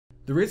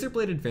The Razer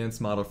Blade Advanced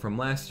model from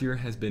last year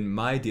has been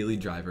my daily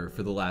driver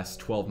for the last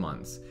 12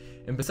 months,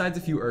 and besides a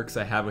few irks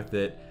I have with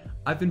it,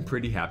 I've been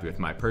pretty happy with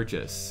my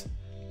purchase.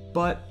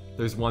 But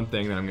there's one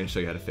thing that I'm going to show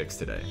you how to fix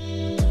today.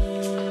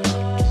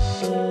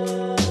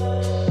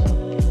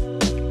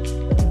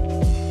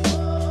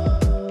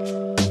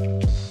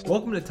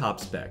 Welcome to Top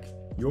Spec,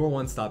 your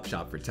one-stop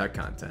shop for tech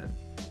content.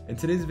 In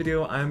today's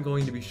video, I am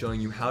going to be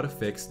showing you how to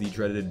fix the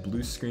dreaded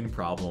blue screen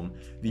problem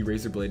the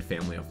Razer Blade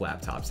family of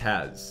laptops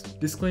has.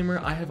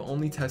 Disclaimer, I have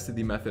only tested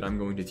the method I'm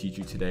going to teach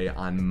you today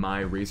on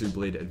my Razer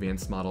Blade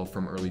Advanced model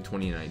from early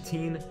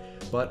 2019,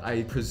 but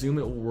I presume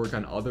it will work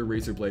on other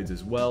Razer Blades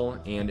as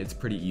well, and it's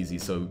pretty easy,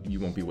 so you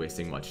won't be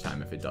wasting much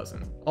time if it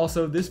doesn't.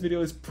 Also, this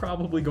video is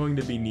probably going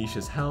to be niche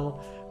as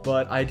hell,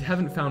 but I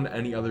haven't found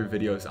any other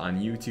videos on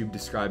YouTube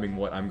describing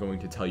what I'm going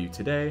to tell you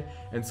today,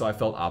 and so I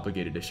felt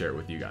obligated to share it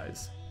with you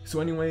guys. So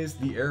anyways,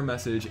 the error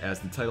message, as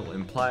the title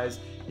implies,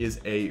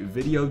 is a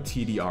video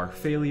TDR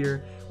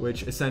failure,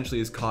 which essentially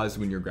is caused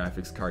when your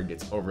graphics card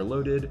gets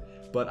overloaded,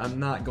 but I'm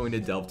not going to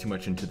delve too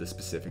much into the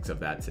specifics of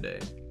that today.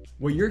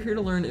 What you're here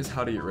to learn is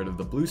how to get rid of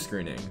the blue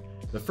screening,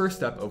 the first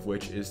step of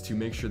which is to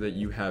make sure that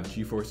you have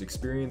GeForce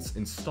Experience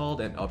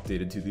installed and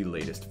updated to the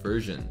latest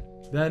version.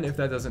 Then, if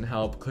that doesn't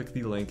help, click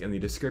the link in the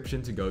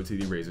description to go to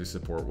the Razer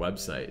support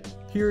website.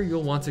 Here,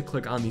 you'll want to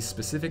click on the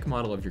specific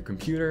model of your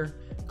computer,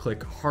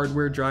 click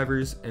Hardware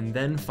Drivers, and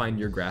then find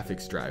your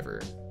graphics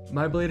driver.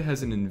 My Blade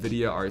has an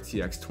NVIDIA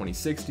RTX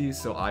 2060,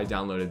 so I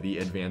downloaded the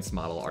Advanced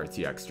Model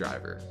RTX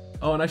driver.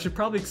 Oh, and I should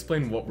probably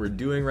explain what we're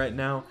doing right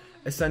now.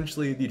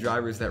 Essentially, the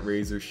drivers that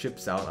Razer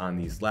ships out on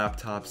these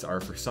laptops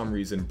are for some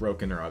reason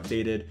broken or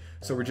outdated,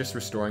 so we're just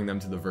restoring them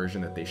to the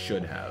version that they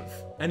should have.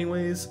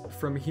 Anyways,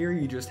 from here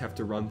you just have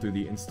to run through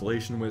the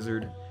installation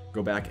wizard,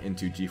 go back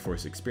into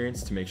GeForce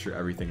Experience to make sure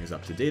everything is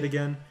up to date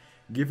again,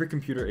 give your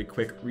computer a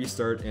quick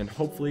restart, and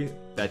hopefully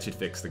that should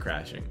fix the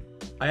crashing.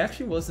 I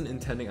actually wasn't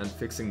intending on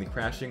fixing the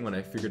crashing when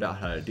I figured out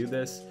how to do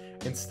this.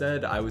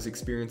 Instead, I was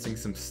experiencing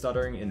some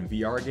stuttering in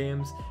VR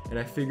games, and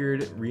I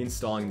figured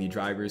reinstalling the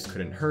drivers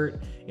couldn't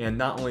hurt, and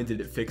not only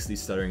did it fix the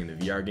stuttering in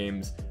the VR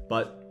games,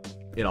 but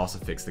it also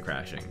fixed the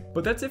crashing.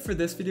 But that's it for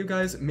this video,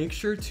 guys. Make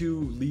sure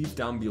to leave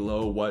down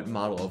below what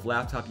model of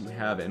laptop you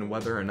have and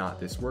whether or not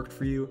this worked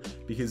for you,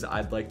 because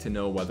I'd like to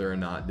know whether or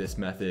not this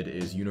method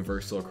is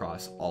universal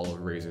across all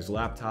of Razer's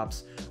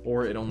laptops,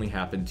 or it only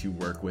happened to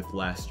work with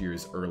last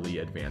year's early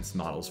advanced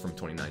models from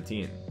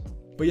 2019.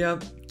 But yeah,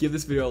 give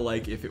this video a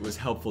like if it was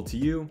helpful to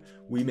you.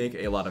 We make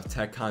a lot of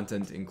tech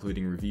content,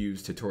 including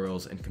reviews,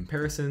 tutorials, and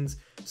comparisons,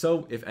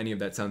 so if any of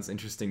that sounds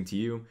interesting to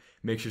you,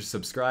 make sure to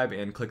subscribe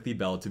and click the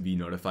bell to be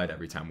notified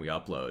every time we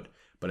upload.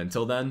 But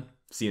until then,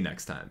 see you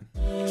next time.